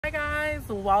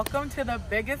Welcome to the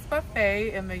biggest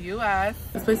buffet in the US.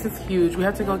 This place is huge. We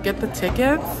have to go get the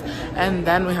tickets and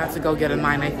then we have to go get in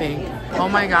line, I think. Oh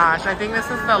my gosh, I think this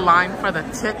is the line for the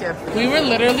tickets. We were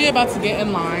literally about to get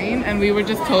in line and we were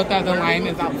just told that the line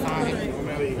is outside.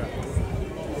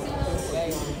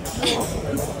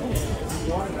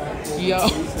 Yo,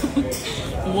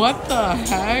 what the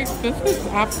heck? This is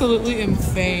absolutely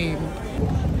insane.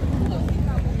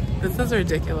 This is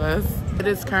ridiculous. It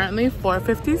is currently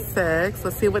 4:56.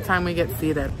 Let's see what time we get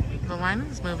seated. The line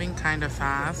is moving kind of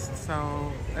fast,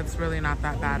 so it's really not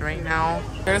that bad right now.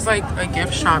 There's like a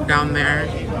gift shop down there.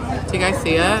 Do you guys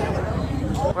see it?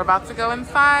 We're about to go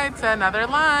inside to another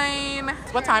line.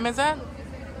 What time is it?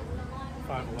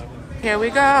 5:11. Here we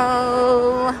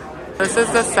go. This is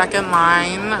the second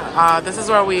line. This is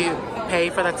where we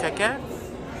pay for the tickets.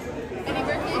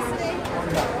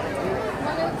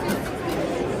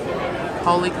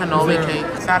 Holy cannoli cake.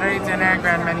 Saturday dinner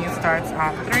grand menu starts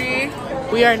at 3.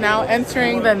 We are now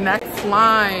entering the next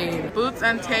line. Booths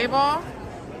and table,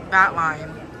 that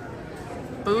line.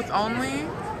 Booth only,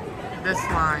 this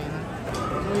line.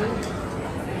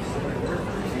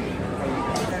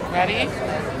 Ready?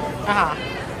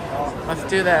 Let's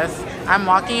do this. I'm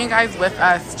walking you guys with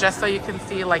us just so you can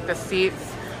see like the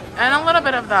seats and a little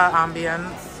bit of the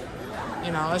ambience.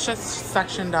 You know, it's just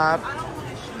sectioned up.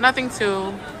 Nothing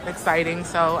too exciting,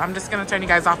 so I'm just gonna turn you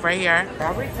guys off right here.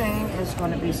 Everything is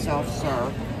going to be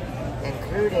self-serve,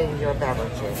 including your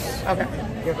beverages. Okay.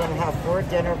 You're going to have 4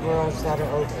 dinner grills that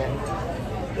are open.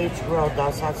 Each grill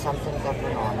does have something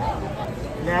different on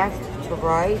it. Left to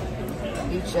right,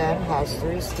 each end has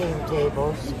 3 steam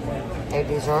tables, a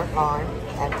dessert line,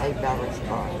 and a beverage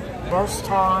line. First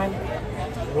time,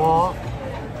 walk,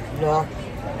 look,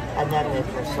 and then make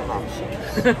your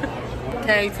selections.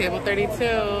 Okay, table 32.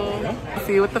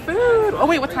 See you with the food. Oh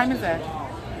wait, what time is it?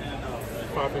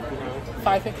 5:59.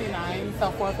 5:59,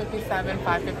 so 4:57,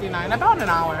 5:59, about an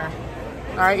hour.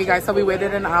 All right, you guys, so we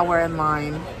waited an hour in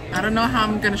line. I don't know how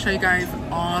I'm gonna show you guys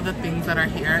all the things that are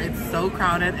here. It's so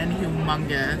crowded and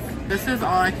humongous. This is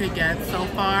all I could get so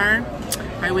far.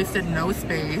 I wasted no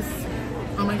space.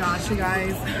 Oh my gosh, you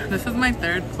guys, this is my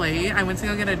 3rd plate. I went to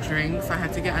go get a drink, so I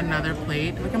had to get another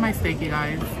plate. Look at my steak, you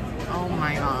guys. Oh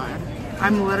my God.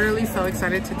 I'm literally so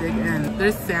excited to dig in.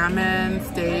 There's salmon,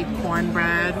 steak,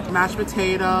 cornbread, mashed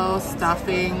potatoes,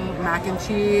 stuffing, mac and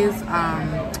cheese.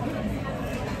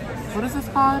 What is this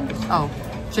called? Oh,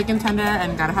 chicken tender,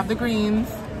 and gotta have the greens.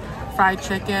 Fried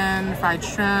chicken, fried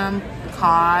shrimp,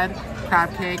 cod,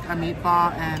 crab cake, a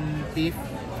meatball, and beef.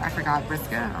 I forgot,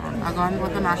 brisket. I'll go in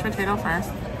with the mashed potato first.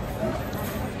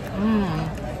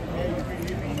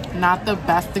 Not the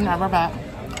best thing ever, but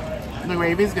the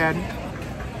gravy's good.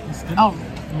 Oh,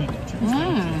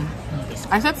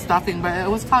 I said stuffing, but it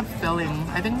was called filling.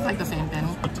 I think it's like the same thing.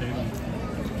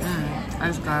 That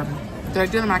is good. Did I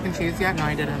do the mac and cheese yet? No,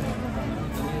 I didn't.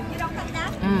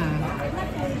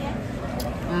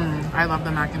 I love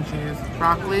the mac and cheese.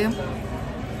 Broccoli.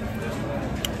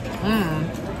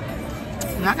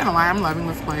 I'm not gonna lie, I'm loving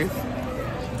this place.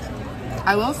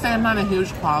 I will say I'm not a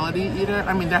huge quality eater.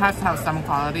 I mean, there has to have some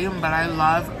quality, but I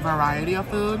love variety of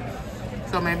food.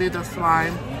 So maybe that's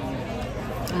why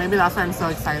I'm so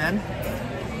excited.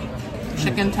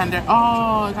 Chicken tender.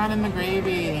 Oh, I got in the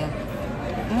gravy.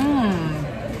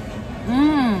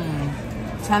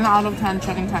 10 out of 10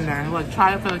 chicken tender. Look,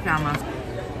 try it for the camera.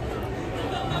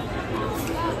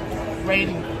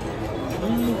 Rating.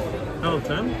 Out of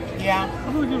 10? Yeah.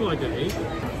 I'm gonna give it like an 8.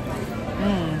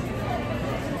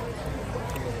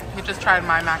 We just tried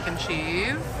my mac and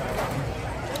cheese.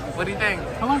 What do you think?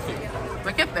 I like it.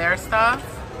 Look at their stuff.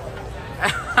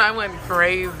 I went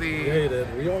crazy. Yeah, you did.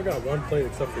 We all got 1 plate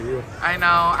except for you. I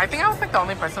know. I think I was like the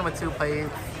only person with 2 plates.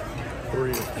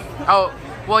 3. Oh,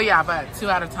 well, yeah, but 2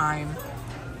 at a time.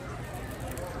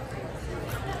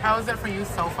 How is it for you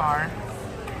so far?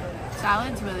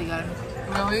 Salad's really good.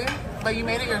 Really? But you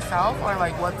made it yourself, or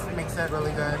like what makes it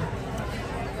really good?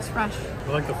 It's fresh.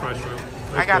 I like the fried shrimp.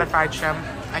 I got a fried shrimp.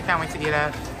 I can't wait to eat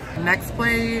it. Next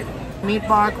plate,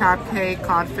 meatball, crab cake,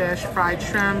 codfish, fried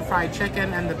shrimp, fried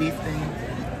chicken, and the beef thing.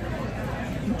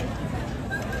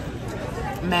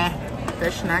 Meh.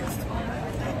 Fish next.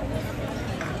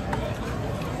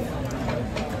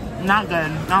 Not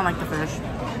good. I don't like the fish.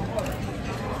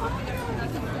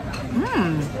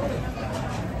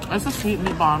 It's a sweet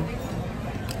meatball.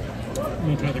 You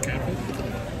want to try the catfish?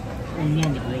 I'm not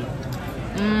on the grill.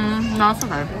 No, it's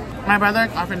okay. My brother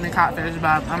offered me catfish,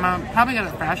 but I'm gonna probably get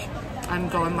it fresh and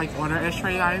go in like order-ish for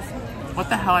you guys. What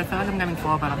the hell? I feel like I'm getting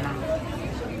full, but I'm not.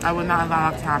 I would not allow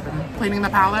that to happen. Cleaning the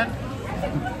palate.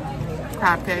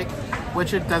 Crab cake,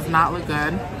 which it does not look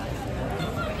good.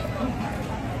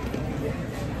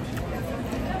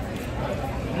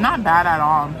 Not bad at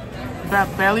all.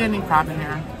 But barely any crab in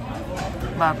here.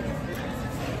 But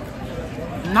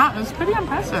it's pretty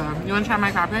impressive. You want to try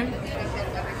my crab cake?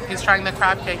 He's trying the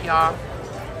crab cake, y'all.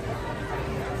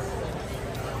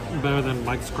 Better than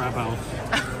Mike's Crab House.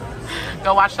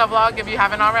 Go watch the vlog if you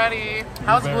haven't already.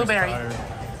 How's Blueberry? Tired.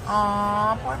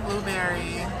 Aw, poor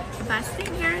Blueberry. The best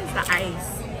thing here is the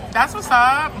ice. That's what's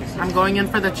up. I'm going in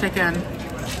for the chicken.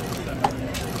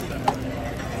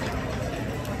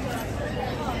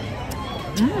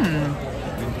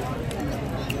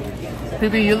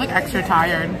 Baby, you look extra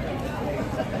tired.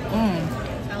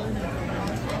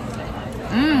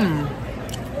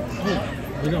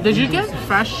 Did you get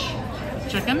fresh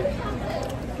chicken?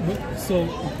 So,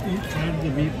 you tried the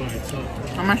meat by itself.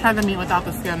 I'm gonna try the meat without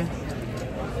the skin.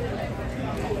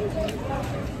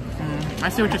 I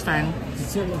see what you're saying.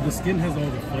 So, the skin has all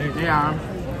the flavor. Yeah.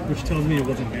 Which tells me it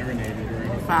wasn't marinated or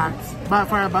anything. Facts. But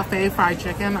for a buffet fried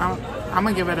chicken, I'm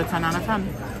gonna give it a 10 out of 10.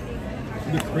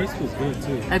 The crisp was good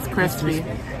too. It's crispy.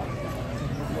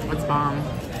 It's bomb.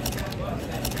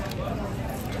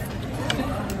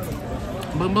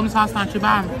 Boom boom sauce, not too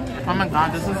bad. Oh my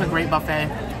god, this is a great buffet.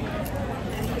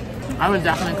 I would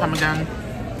definitely come again.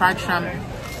 Fried shrimp.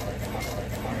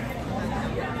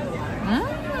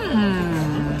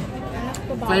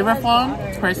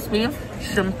 Flavorful, crispy,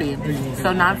 shrimpy.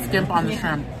 So not skimp on the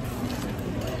shrimp.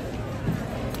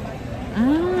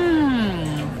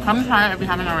 Come try it if you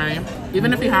haven't already.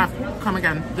 Even if you have, come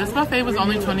again. This buffet was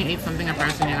only 28 something a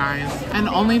person, you guys. And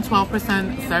only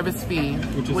 12% service fee,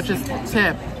 which is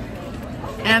tip.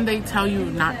 And they tell you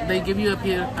not, they give you a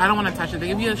piece, I don't want to touch it, they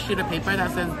give you a sheet of paper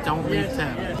that says don't leave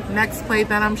tip. Next plate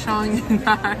that I'm showing you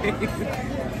guys.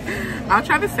 I'll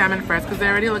try the salmon first because it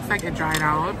already looks like it dried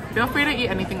out. Feel free to eat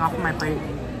anything off of my plate.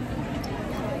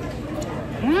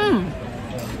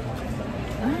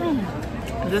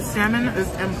 This salmon is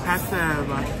impressive.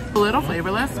 A little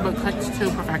flavorless, but cooked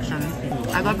to perfection.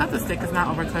 I love that the steak is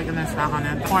not overcooked and there's fat on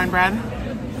it. Cornbread.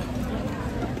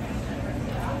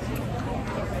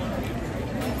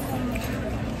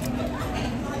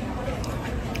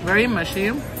 Very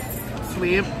mushy,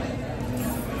 sweet.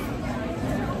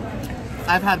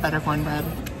 I've had better cornbread.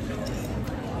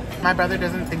 My brother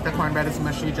doesn't think the cornbread is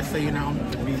mushy, just so you know.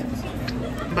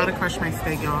 I'm about to crush my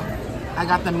steak, y'all. I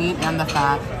got the meat and the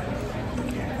fat.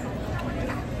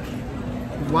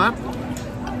 What?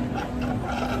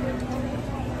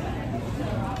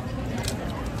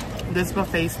 This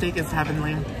buffet steak is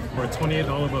heavenly. For a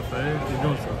 $28 buffet, you're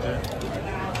doing so good.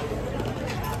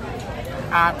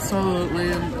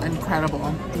 Absolutely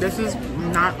incredible. This is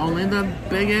not only the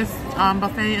biggest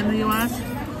buffet in the US,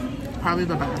 probably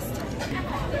the best.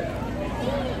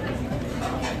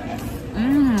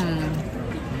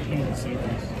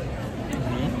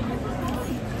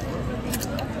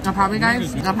 I'll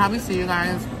probably see you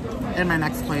guys in my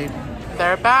next plate.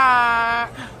 They're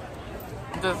back.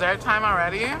 Dessert time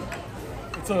already.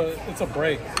 It's a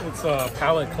break. It's a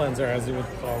palate cleanser, as you would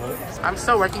call it. I'm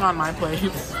still working on my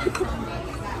plates.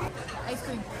 Ice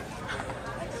cream.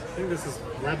 I think this is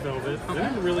red velvet. They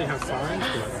didn't really have signs,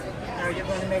 but Are you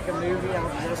going to make a movie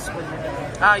out of this when you're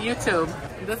done?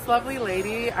 YouTube. This lovely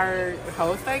lady, our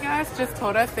host, I guess, just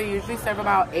told us they usually serve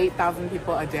about 8,000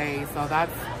 people a day. So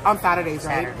that's on Saturdays,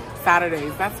 right?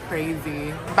 Saturdays. That's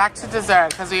crazy. Back to dessert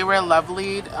because we were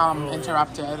lovely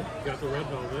interrupted. you got the red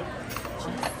velvet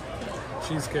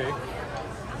cheesecake.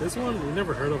 This one we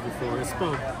never heard of before. It's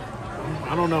spelled,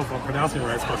 I don't know if I'm pronouncing it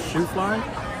right. It's called shoe fly.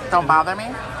 Don't bother me.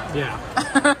 Yeah.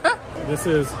 This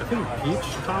is, I think,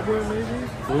 peach cobbler maybe?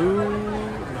 Blue,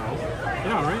 no.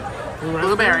 Yeah, right?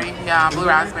 Blueberry. Yeah, blue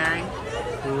raspberry.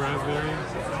 Blue raspberry. I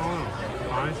don't know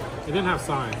why. It didn't have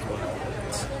signs, but.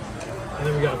 And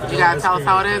then we got vanilla You gotta ice tell us cream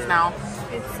how right it is there. now.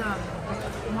 It's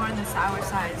more on the sour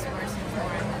side, so we're seeing more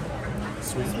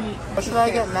Sweet. What should I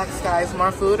get next, guys?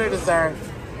 More food or dessert?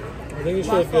 I think you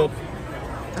should get.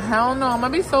 Hell no, I'm gonna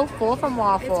be so full from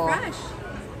waffle. It's fresh.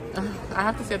 I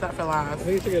have to save that for I last.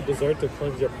 think you should get dessert to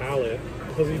cleanse your palate.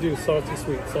 Because you do salty,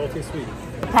 sweet, salty, sweet.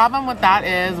 The problem with that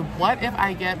is, what if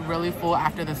I get really full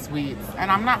after the sweets?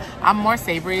 And I'm more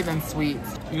savory than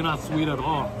sweets. You're not sweet at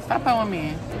all. Stop playing with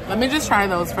me. Let me just try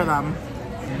those for them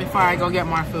before I go get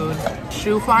more food.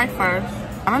 Shoe fly first.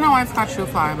 I don't know why it's called shoe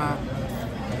fly, but.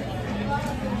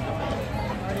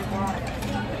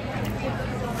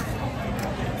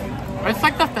 It's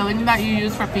like the filling that you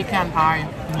use for pecan pie.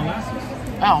 Molasses.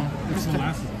 Oh. It's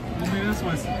molasses. Maybe that's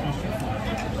why it's called shoe fly.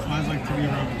 Flies like to be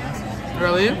around molasses.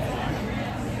 Really?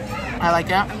 I like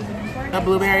it. The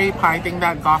blueberry pie thing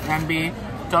that Goff and B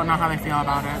don't know how they feel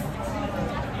about it.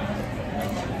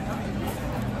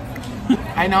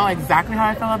 I know exactly how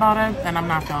I feel about it, and I'm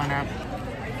not feeling it.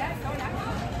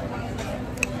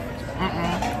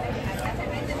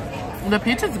 The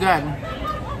peach is good.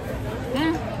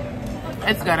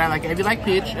 It's good. I like it. If you like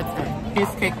peach, it's good.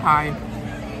 Cheesecake pie.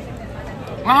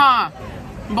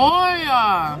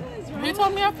 Boy, you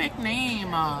told me a fake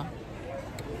name.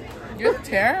 You're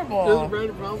terrible. It's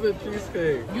red velvet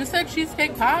cheesecake. You said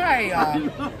cheesecake pie.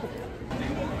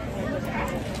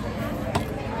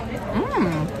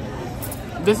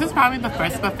 This is probably the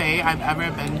first buffet I've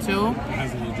ever been to That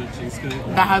has legit cheesecake.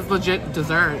 that has legit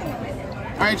dessert.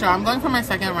 Alright, y'all, I'm going for my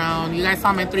second round. You guys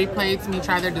saw my 3 plates, me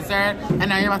try their dessert, and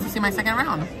now you're about to see my second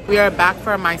round. We are back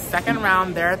for my second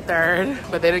round, their third,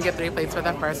 but they didn't get 3 plates for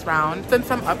the first round.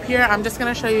 Since I'm up here, I'm just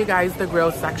gonna show you guys the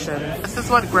grill section. This is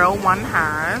what grill 1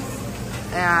 has,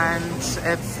 and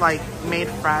it's like made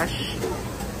fresh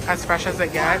as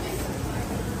it gets.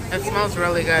 It smells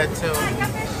really good too.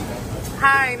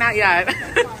 Hi, not yet.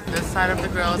 This side of the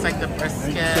grill is like the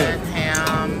brisket,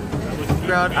 ham,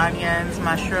 grilled onions,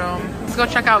 mushroom. Let's go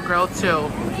check out grill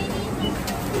 2.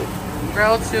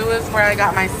 Grill 2 is where I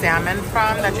got my salmon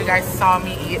from that you guys saw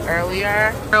me eat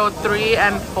earlier. Grill 3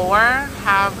 and 4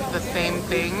 have the same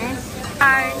things.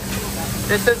 Hi.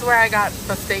 This is where I got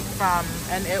the steak from,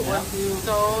 and it was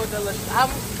so delicious. I'm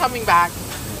coming back.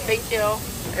 Thank you.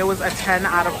 It was a 10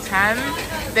 out of 10.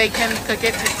 They can cook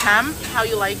it to temp, how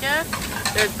you like it.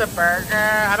 There's the burger.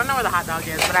 I don't know where the hot dog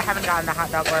is, but I haven't gotten the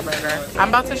hot dog or burger. I'm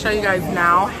about to show you guys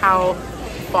now how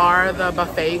far the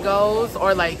buffet goes,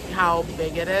 or like how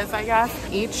big it is, I guess.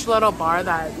 Each little bar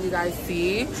that you guys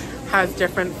see has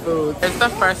different foods. There's the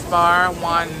first bar,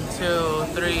 1, 2,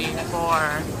 3,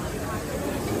 4.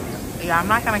 Yeah, I'm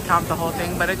not gonna count the whole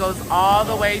thing, but it goes all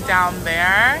the way down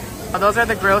there. Oh, those are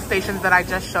the grill stations that I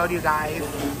just showed you guys.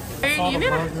 Hey, you need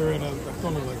burger and a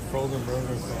like frozen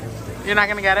burger. You're not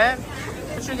gonna get it?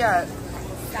 What you get?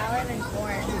 Salad and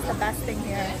corn. It's the best thing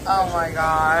here. Oh my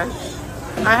gosh.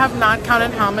 I have not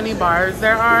counted how many bars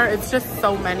there are. It's just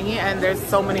so many, and there's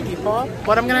so many people.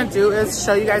 What I'm gonna do is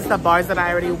show you guys the bars that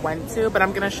I already went to, but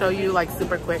I'm gonna show you like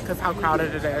super quick because how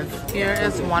crowded it is. Here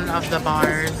is one of the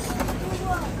bars.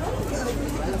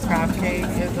 Crab cake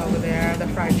is over there. The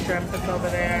fried shrimp is over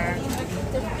there.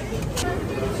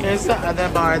 Here's the other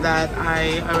bar that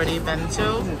I already been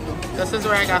to. This is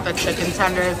where I got the chicken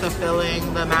tenders, the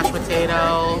filling, the mashed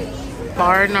potato.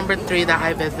 Bar number 3 that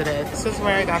I visited. This is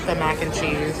where I got the mac and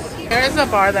cheese. Here's a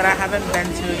bar that I haven't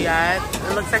been to yet.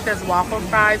 It looks like there's waffle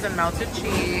fries and melted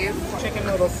cheese, chicken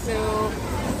noodle soup,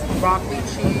 broccoli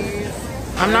cheese.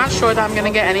 I'm not sure that I'm gonna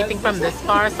get anything from this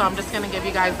bar, so I'm just gonna give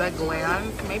you guys a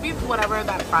glance. Maybe whatever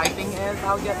that fry thing is,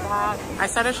 I'll get that. I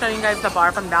started showing you guys the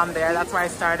bar from down there. That's where I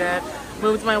started.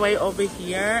 Moved my way over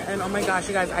here, and oh my gosh,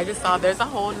 you guys, I just saw there's a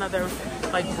whole nother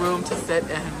like room to sit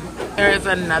in. There is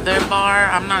another bar.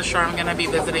 I'm not sure I'm gonna be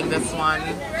visiting this one,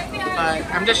 but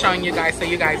I'm just showing you guys so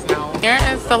you guys know. Here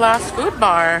is the last food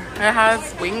bar. It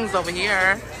has wings over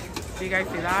here. Do you guys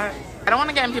see that? I don't want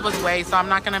to get in people's way, so I'm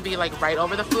not going to be like right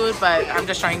over the food, but I'm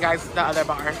just showing you guys the other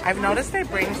bar. I've noticed they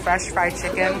bring fresh fried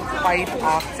chicken quite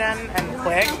often and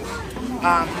quick.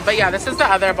 But yeah, this is the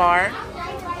other bar,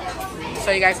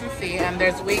 so you guys can see. And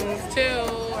there's wings too.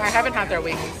 I haven't had their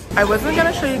wings. I wasn't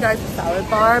going to show you guys the salad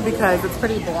bar because it's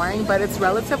pretty boring, but it's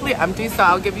relatively empty, so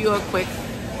I'll give you a quick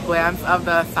glance of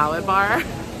the salad bar.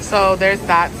 So there's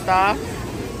that stuff.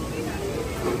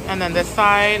 And then this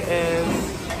side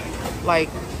is like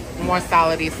more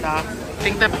salady stuff. I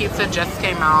think the pizza just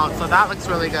came out, so that looks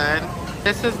really good.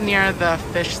 This is near the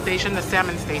fish station, the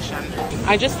salmon station.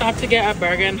 I just stopped to get a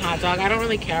burger and hot dog. I don't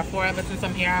really care for it, but since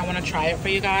I'm here, I want to try it for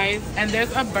you guys. And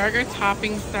there's a burger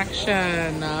topping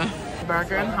section.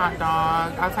 Burger and hot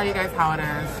dog. I'll tell you guys how it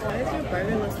is. Why does your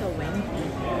burger look so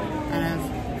winky?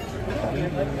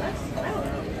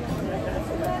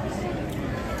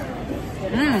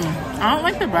 I don't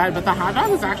like the bread, but the hot dog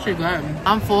is actually good.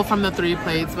 I'm full from the 3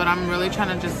 plates, but I'm really trying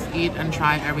to just eat and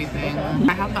try everything.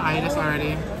 I have the itis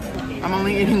already. I'm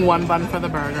only eating 1 bun for the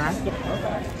burger.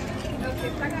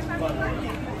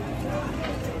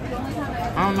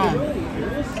 I don't know.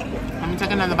 Let me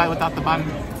take another bite without the bun.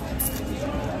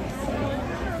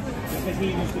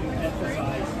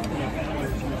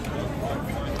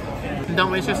 Don't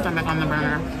waste your stomach on the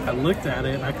burger. I looked at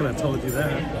it and I could have told you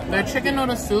that. Their chicken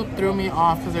noodle soup threw me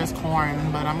off because there's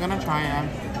corn, but I'm gonna try it.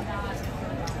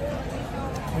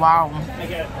 Wow.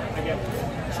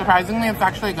 Surprisingly, it's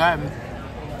actually good.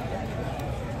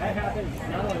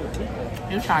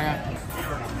 You try it.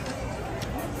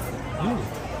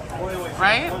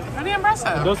 Right? Pretty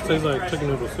impressive. It does taste like chicken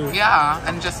noodle soup. Yeah,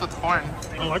 and just with corn.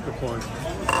 I like the corn.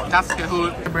 That's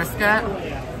good. The brisket.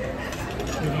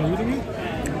 You eating it?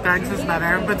 Greg's is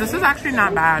better, but this is actually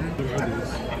not bad.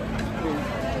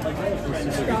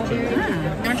 Strawberry.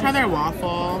 I'm gonna try their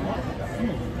waffle.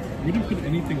 We didn't put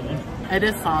anything on it. It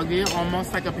is soggy,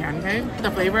 almost like a pancake.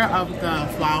 The flavor of the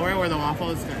flour or the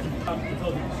waffle is good.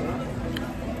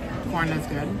 Corn is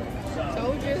good.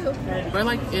 Told you. We're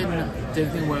like in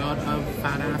Disney World of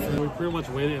fat asses. We pretty much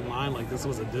waited in line like this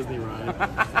was a Disney ride.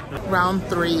 Round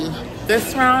 3.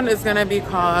 This round is gonna be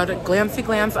called Glancy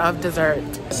Glance of Dessert.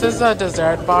 This is a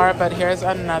dessert bar, but here's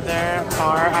another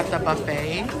bar at the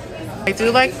buffet. I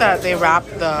do like that they wrap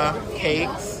the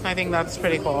cakes. I think that's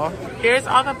pretty cool. Here's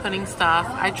all the pudding stuff.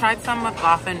 I tried some with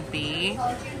Goffin Bee.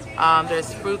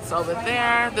 There's fruits over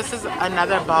there. This is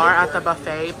another bar at the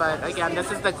buffet, but again,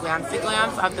 this is the Glancy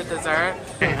Glance of the dessert.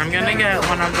 Okay, I'm gonna get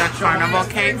one of the carnival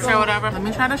cakes or whatever. Let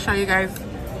me try to show you guys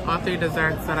all 3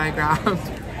 desserts that I grabbed.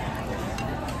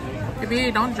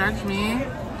 Baby, don't judge me.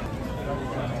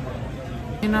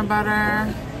 Peanut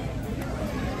butter.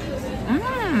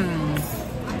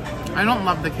 I don't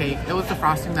love the cake. It was the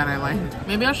frosting that I liked.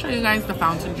 Maybe I'll show you guys the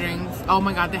fountain drinks. Oh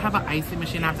my god, they have an icy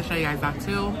machine. I have to show you guys that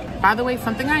too. By the way,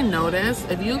 something I noticed,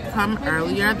 if you come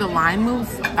earlier, the line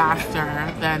moves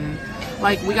faster than,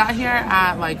 like, we got here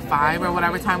at like 5 or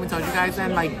whatever time we told you guys,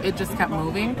 and like it just kept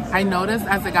moving. I noticed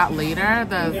as it got later,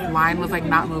 the line was like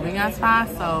not moving as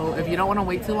fast. So if you don't want to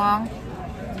wait too long,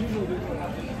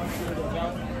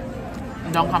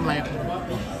 don't come late.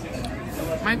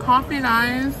 My coffee,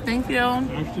 guys. Thank you. I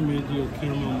actually made you a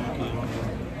caramel macchiato.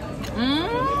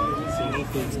 So that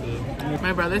feels good.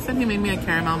 My brother said he made me a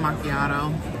caramel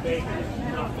macchiato.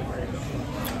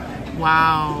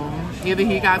 Wow. Either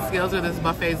he got skills or this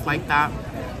buffet is like that.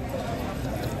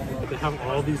 They have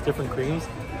all these different creams.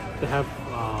 They have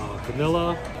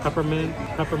vanilla,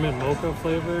 peppermint mocha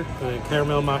flavor, and then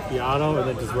caramel macchiato, and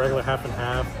then just regular half and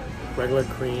half, regular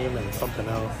cream, and something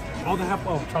else. Oh, they have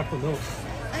chocolate milk.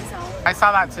 I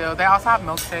saw that too. They also have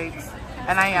milkshakes.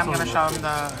 And I am going to show them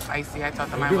the icy. I told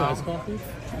them I will.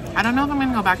 I don't know if I'm going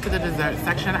to go back to the dessert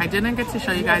section. I didn't get to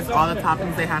show you guys all the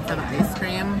toppings they had for the ice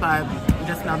cream, but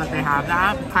just know that they have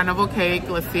that. Carnival cake.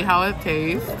 Let's see how it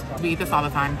tastes. We eat this all the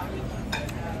time.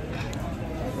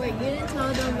 Wait, you didn't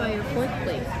tell them about your 4th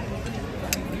place.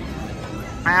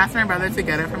 I asked my brother to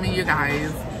get it for me, you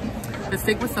guys. The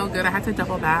steak was so good, I had to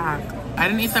double back. I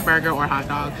didn't eat the burger or hot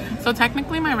dog. So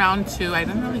technically my round 2, I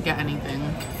didn't really get anything.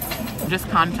 Just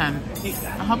content.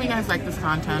 I hope you guys like this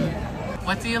content.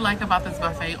 What do you like about this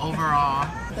buffet overall?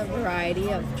 The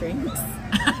variety of drinks.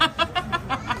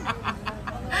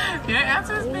 Your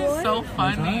answers be so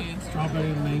funny.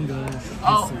 Strawberry mango.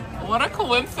 Oh, what a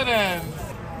coincidence.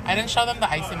 I didn't show them the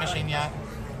icy machine yet.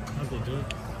 How'd they do it?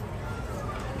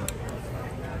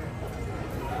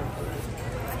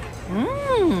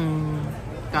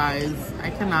 Guys, I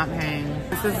cannot hang.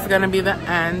 This is gonna be the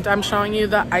end. I'm showing you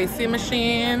the icy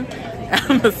machine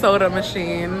and the soda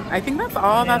machine. I think that's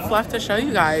all that's left to show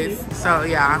you guys. So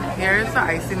yeah, here's the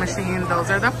icy machine. Those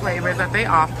are the flavors that they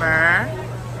offer.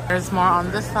 There's more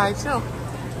on this side too.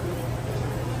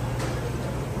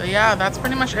 So yeah, that's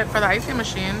pretty much it for the icy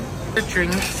machine. The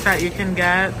drinks that you can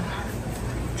get,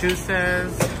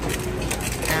 juices,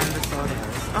 and the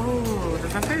sodas. Oh,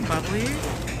 does that say bubbly?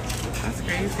 That's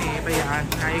crazy. But yeah,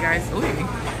 now you guys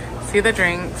see the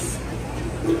drinks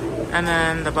and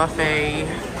then the buffet.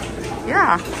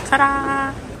 Yeah,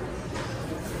 ta-da!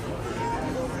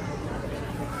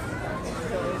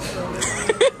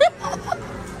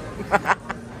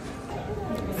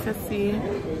 Sissy.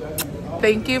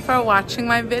 Thank you for watching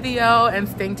my video and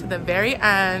staying to the very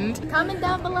end. Comment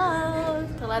down below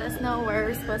to let us know where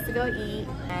we're supposed to go eat.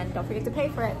 And don't forget to pay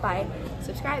for it by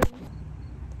subscribing.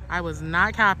 I was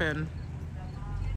not capping.